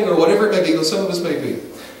coveting or whatever it may be, though some of us may be.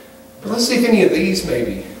 But let's see if any of these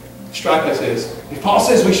maybe strike us as, if Paul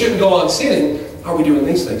says we shouldn't go on sinning, are we doing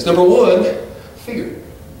these things? Number one, fear.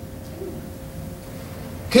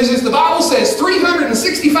 Because as the Bible says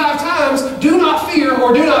 365 times, do not fear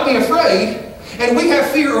or do not be afraid. And we have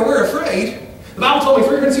fear or we're afraid. The Bible told me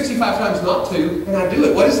 365 times not to, and I do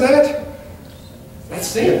it. What is that? That's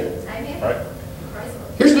sin. Right.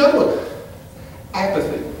 Here's another one.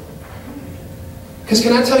 Apathy. Because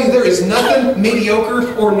can I tell you, there is nothing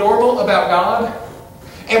mediocre or normal about God.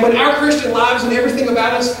 And when our Christian lives and everything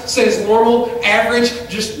about us says normal, average,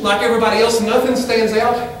 just like everybody else, nothing stands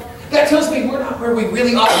out. That tells me we're not where we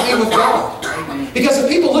really ought to be with God. Because if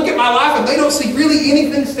people look at my life and they don't see really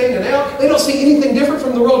anything standing out, they don't see anything different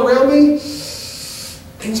from the world around me,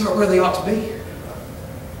 things aren't where they ought to be.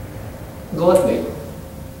 Gluttony.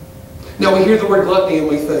 Now we hear the word gluttony and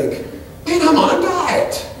we think, man, I'm on a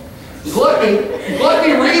diet. Gluttony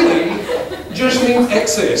really just means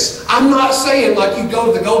excess. I'm not saying like you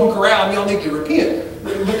go to the Golden Corral and y'all need to repent.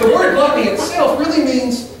 But the word gluttony itself really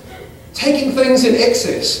means taking things in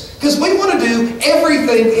excess. Because we want to do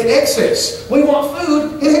everything in excess. We want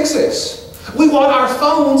food in excess. We want our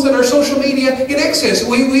phones and our social media in excess.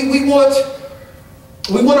 We want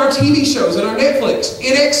our TV shows and our Netflix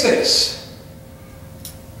in excess.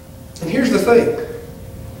 And here's the thing.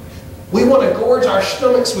 We want to gorge our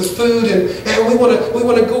stomachs with food, and we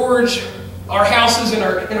want to gorge our houses and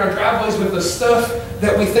our driveways with the stuff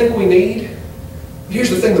that we think we need. But here's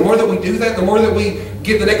the thing, the more that we do that, the more that we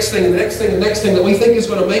get the next thing and the next thing and the next thing that we think is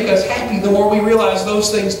going to make us happy, the more we realize those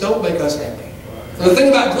things don't make us happy. And the thing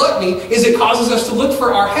about gluttony is it causes us to look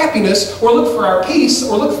for our happiness or look for our peace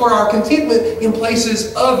or look for our contentment in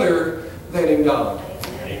places other than in God.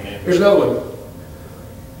 Amen. Here's another one.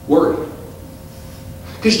 Worry.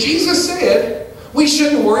 Because Jesus said we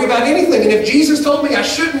shouldn't worry about anything. And if Jesus told me I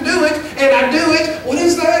shouldn't do it and I do it, what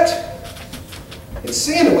is that? It's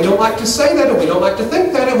sin, and we don't like to say that, and we don't like to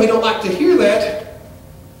think that, and we don't like to hear that.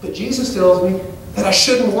 But Jesus tells me that I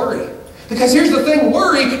shouldn't worry. Because here's the thing,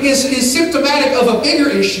 worry is symptomatic of a bigger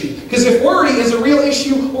issue. Because if worry is a real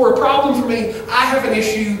issue or a problem for me, I have an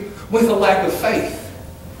issue with a lack of faith.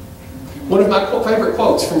 One of my favorite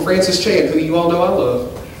quotes from Francis Chan, who you all know I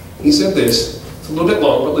love, he said this. It's a little bit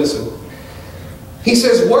long, but listen. He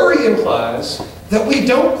says, worry implies that we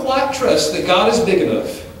don't quite trust that God is big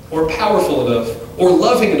enough, or powerful enough, or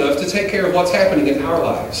loving enough to take care of what's happening in our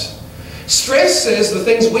lives. Stress says the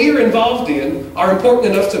things we are involved in are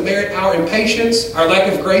important enough to merit our impatience, our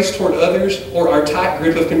lack of grace toward others, or our tight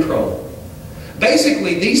grip of control.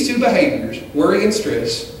 Basically, these two behaviors, worry and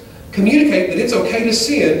stress, communicate that it's okay to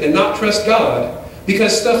sin and not trust God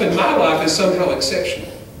because stuff in my life is somehow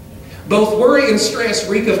exceptional. Both worry and stress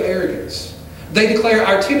reek of arrogance. They declare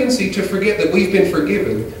our tendency to forget that we've been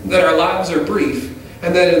forgiven, that our lives are brief,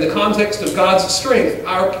 and that in the context of God's strength,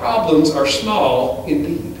 our problems are small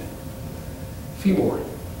indeed. A few more.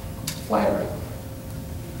 Flattery.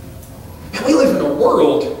 And we live in a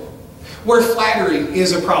world where flattery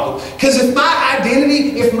is a problem. Because if my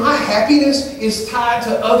identity, if my happiness is tied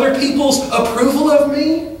to other people's approval of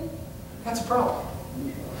me, that's a problem.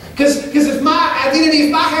 Because if my identity,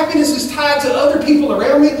 if my happiness is tied to other people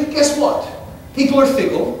around me, guess what? People are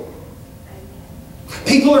fickle.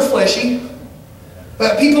 People are fleshy.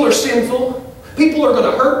 People are sinful. People are going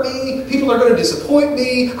to hurt me. People are going to disappoint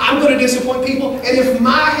me. I'm going to disappoint people. And if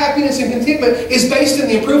my happiness and contentment is based in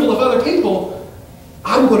the approval of other people,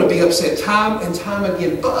 I'm going to be upset time and time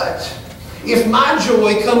again. But if my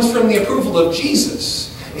joy comes from the approval of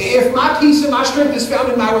Jesus, if my peace and my strength is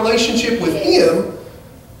found in my relationship with Him,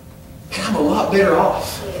 then I'm a lot better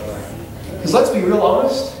off. Because let's be real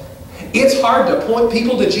honest, it's hard to point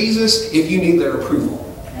people to Jesus if you need their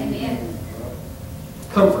approval. Amen.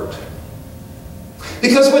 Comfort.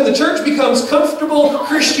 Because when the church becomes comfortable,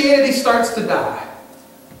 Christianity starts to die.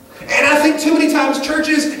 And I think too many times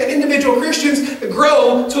churches and individual Christians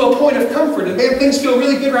grow to a point of comfort. And man, things feel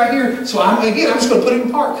really good right here. So I'm just going to put it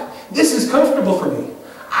in park. This is comfortable for me.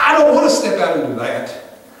 I don't want to step out and do that.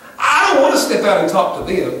 I don't want to step out and talk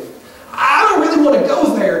to them. I don't really want to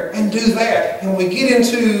go there and do that. And we get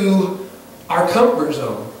into our comfort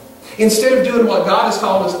zone instead of doing what God has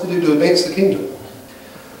called us to do to advance the kingdom.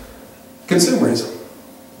 Consumerism.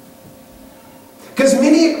 Because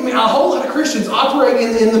a whole lot of Christians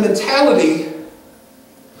operate in the mentality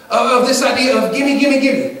of this idea of gimme, gimme,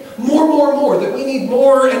 gimme. More, more, more. That we need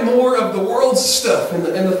more and more of the world's stuff and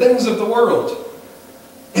the things of the world.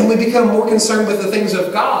 And we become more concerned with the things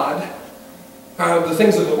of God, the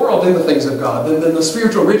things of the world than the things of God, than the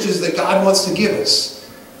spiritual riches that God wants to give us.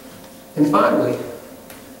 And finally,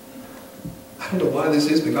 I don't know why this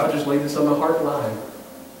is, but God just laid this on my heart lying.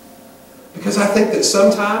 Because I think that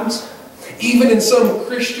sometimes, even in some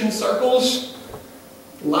Christian circles,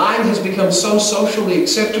 lying has become so socially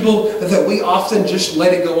acceptable that we often just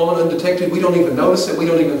let it go on undetected. We don't even notice it. We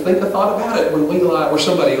don't even think a thought about it when we lie or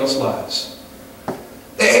somebody else lies.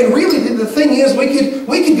 And really, the thing is,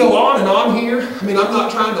 we could go on and on here. I mean, I'm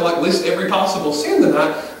not trying to list every possible sin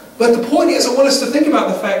tonight. But the point is, I want us to think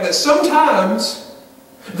about the fact that sometimes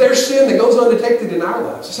there's sin that goes undetected in our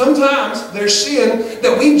lives. Sometimes there's sin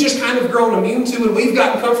that we've just kind of grown immune to and we've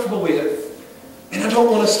gotten comfortable with. And I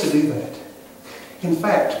don't want us to do that. In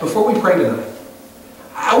fact, before we pray tonight,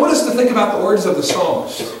 I want us to think about the words of the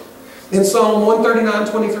psalmist in Psalm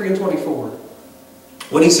 139, 23, and 24.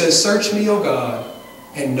 When he says, "Search me, O God,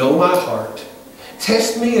 and know my heart.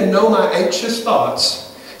 Test me and know my anxious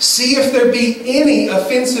thoughts. See if there be any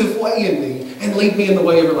offensive way in me, and lead me in the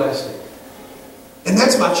way everlasting." And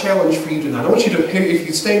that's my challenge for you tonight. I want you to, if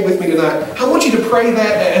you stay with me tonight, I want you to pray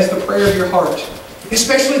that as the prayer of your heart.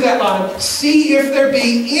 Especially that line, "See if there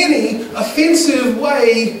be any offensive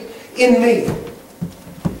way in me."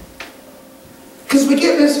 Because we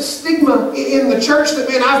get this stigma in the church that,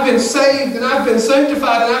 man, I've been saved and I've been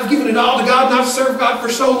sanctified and I've given it all to God and I've served God for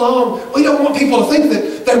so long. We don't want people to think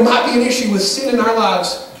that there might be an issue with sin in our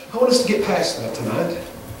lives. I want us to get past that tonight.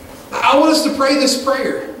 I want us to pray this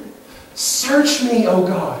prayer. Search me, O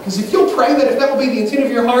God. Because if you'll pray that, if that will be the intent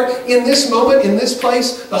of your heart in this moment, in this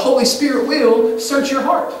place, the Holy Spirit will search your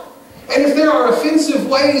heart. And if there are offensive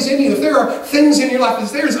ways in you, if there are things in your life,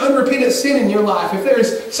 if there's unrepentant sin in your life, if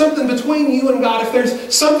there's something between you and God, if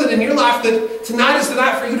there's something in your life that tonight is the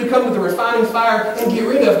night for you to come to the refining fire and get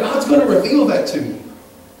rid of, God's going to reveal that to you.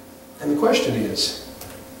 And the question is,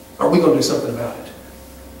 are we going to do something about it?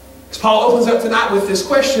 As Paul opens up tonight with this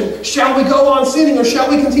question, shall we go on sinning or shall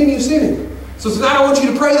we continue sinning? So tonight I want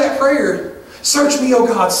you to pray that prayer. Search me, O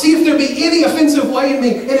God. See if there be any offensive way in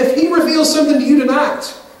me. And if He reveals something to you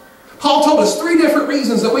tonight, Paul told us 3 different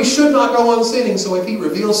reasons that we should not go on sinning. So if He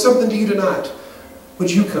reveals something to you tonight, would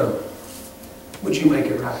you come? Would you make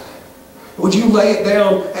it right? Would you lay it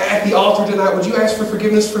down at the altar tonight? Would you ask for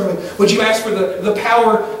forgiveness from Him? Would you ask for the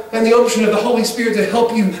power and the unction of the Holy Spirit to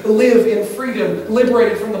help you live in freedom,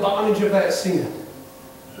 liberated from the bondage of that sin?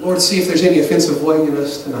 Lord, see if there's any offensive way in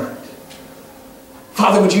us tonight.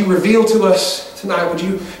 Father, would you reveal to us tonight? Would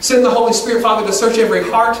you send the Holy Spirit, Father, to search every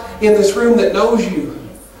heart in this room that knows you?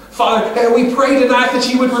 Father, and we pray tonight that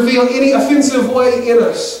you would reveal any offensive way in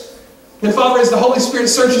us. And Father, as the Holy Spirit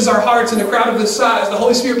searches our hearts in a crowd of this size, the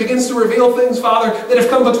Holy Spirit begins to reveal things, Father, that have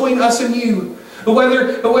come between us and you.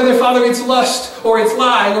 Whether, Father, it's lust, or it's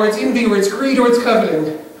lying, or it's envy, or it's greed, or it's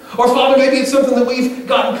coveting. Or, Father, maybe it's something that we've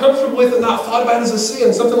gotten comfortable with and not thought about as a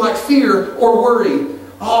sin, something like fear or worry.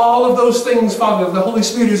 All of those things, Father, the Holy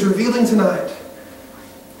Spirit is revealing tonight.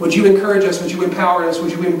 Would you encourage us? Would you empower us?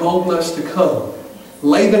 Would you embolden us to come?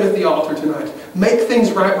 Lay them at the altar tonight. Make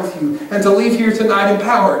things right with you. And to leave here tonight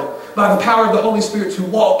empowered by the power of the Holy Spirit to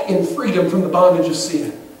walk in freedom from the bondage of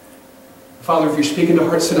sin. Father, if you're speaking to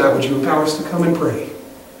hearts tonight, would you empower us to come and pray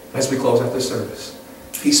as we close out this service?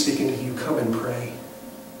 If He's speaking to you, come and pray.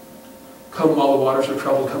 Come while the waters are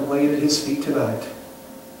troubled. Come lay it at His feet tonight.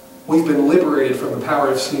 We've been liberated from the power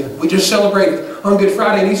of sin. We just celebrated on Good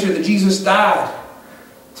Friday and Easter that Jesus died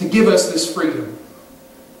to give us this freedom.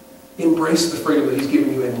 Embrace the freedom that He's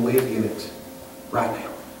given you and live in it right now.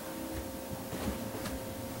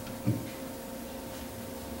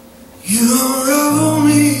 You unravel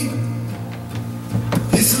me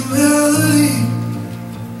with a melody.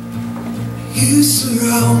 You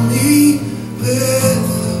surround me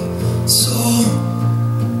with a song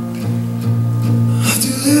of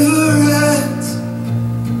deliverance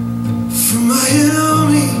from my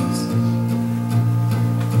enemies,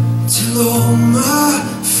 till all my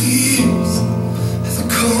fears have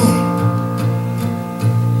gone.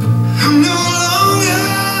 I'm no longer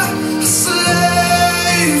a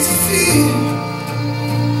slave to fear.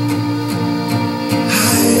 I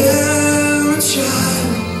am a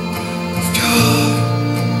child of God.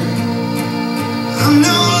 I'm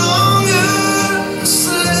no longer a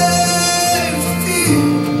slave to fear.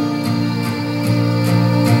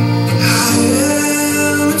 I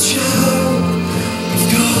am a child of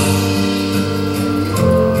God.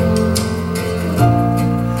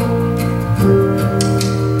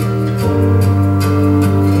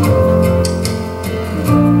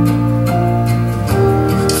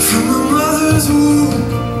 From my mother's womb,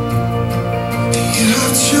 you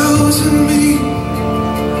have chosen me.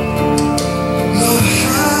 Lord,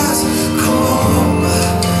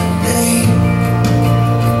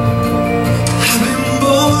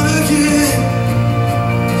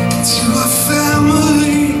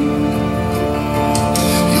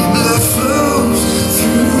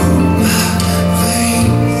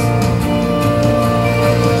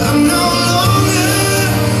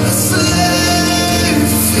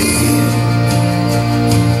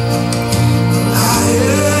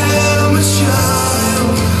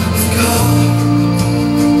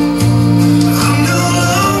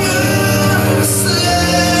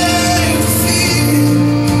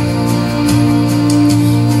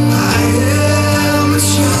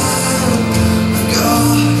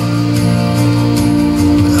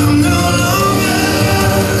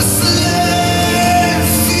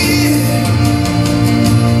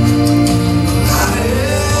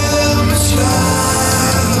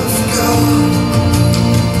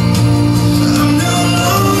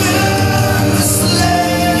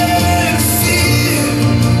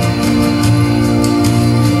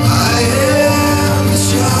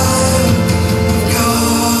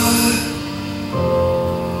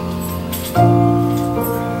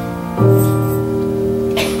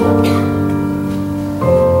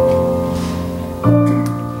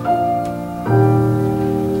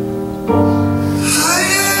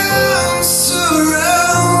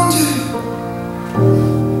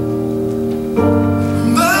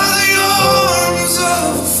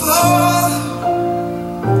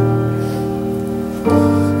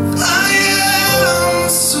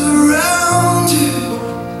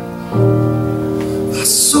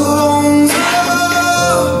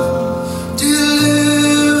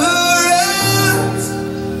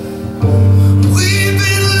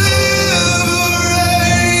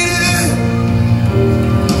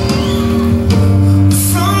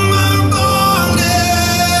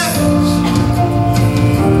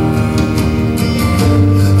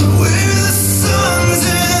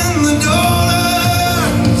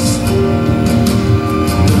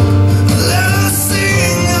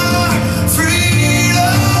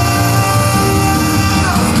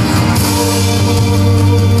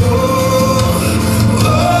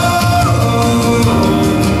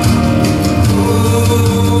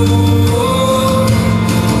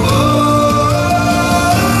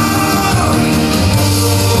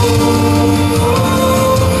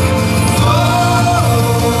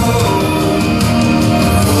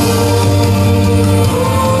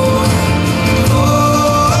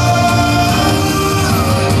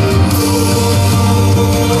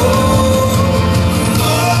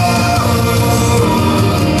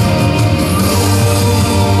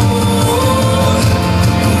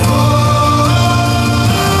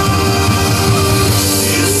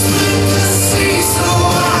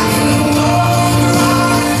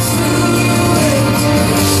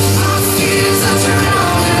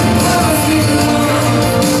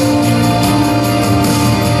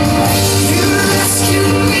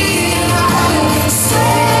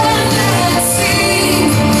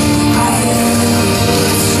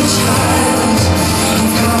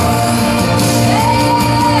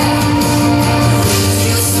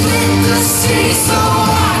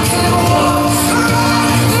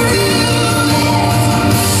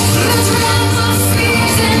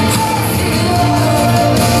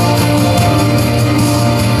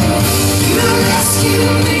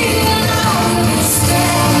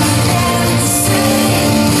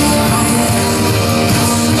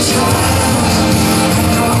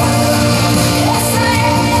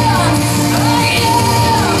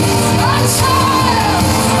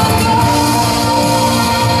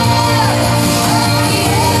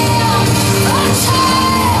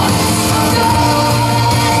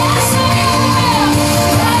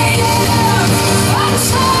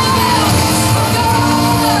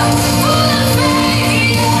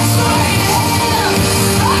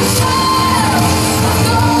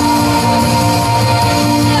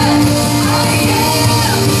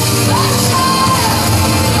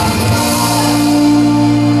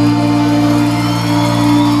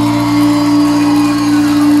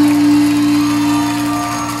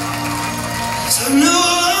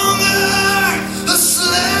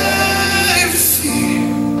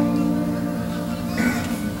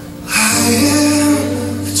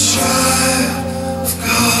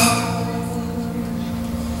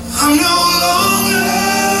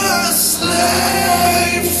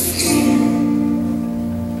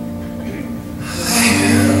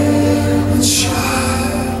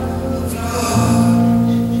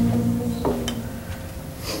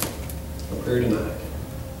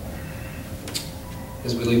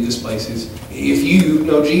 we leave this place is, if you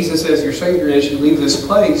know Jesus as your Savior, and as you leave this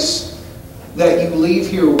place, that you leave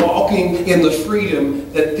here walking in the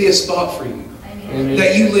freedom that this bought for you. Amen.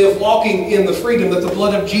 That you live walking in the freedom that the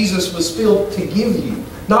blood of Jesus was spilled to give you.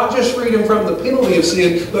 Not just freedom from the penalty of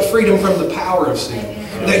sin, but freedom from the power of sin.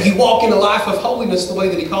 Amen. That you walk in a life of holiness the way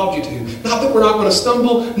that He called you to. Not that we're not going to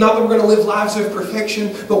stumble, not that we're going to live lives of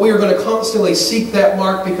perfection, but we are going to constantly seek that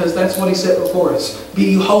mark because that's what He set before us.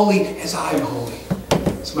 Be you holy as I am holy.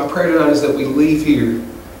 So my prayer tonight is that we leave here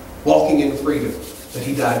walking in freedom that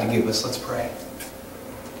He died to give us. Let's pray.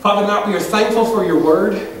 Father, tonight we are thankful for your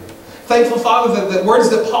word. Thankful, Father, that words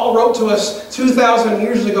that Paul wrote to us 2,000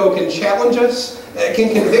 years ago can challenge us,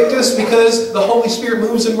 can convict us because the Holy Spirit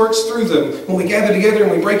moves and works through them when we gather together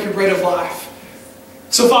and we break your bread of life.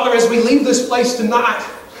 So, Father, as we leave this place tonight,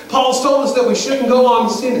 Paul's told us that we shouldn't go on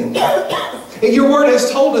sinning. And your word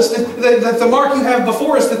has told us that the mark you have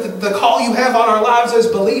before us, that the call you have on our lives as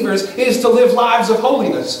believers is to live lives of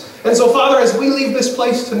holiness. And so, Father, as we leave this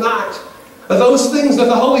place tonight, those things that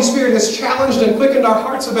the Holy Spirit has challenged and quickened our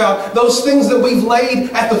hearts about, those things that we've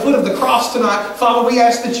laid at the foot of the cross tonight, Father, we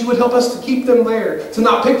ask that you would help us to keep them there, to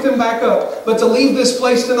not pick them back up, but to leave this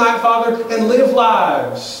place tonight, Father, and live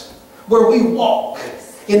lives where we walk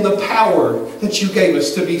in the power that you gave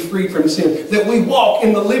us to be freed from sin, that we walk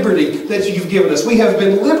in the liberty that you've given us. We have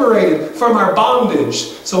been liberated from our bondage.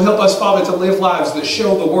 So help us, Father, to live lives that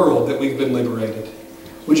show the world that we've been liberated.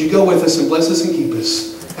 Would you go with us and bless us and keep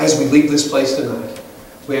us as we leave this place tonight?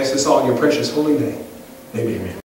 We ask this all in your precious holy name. Amen.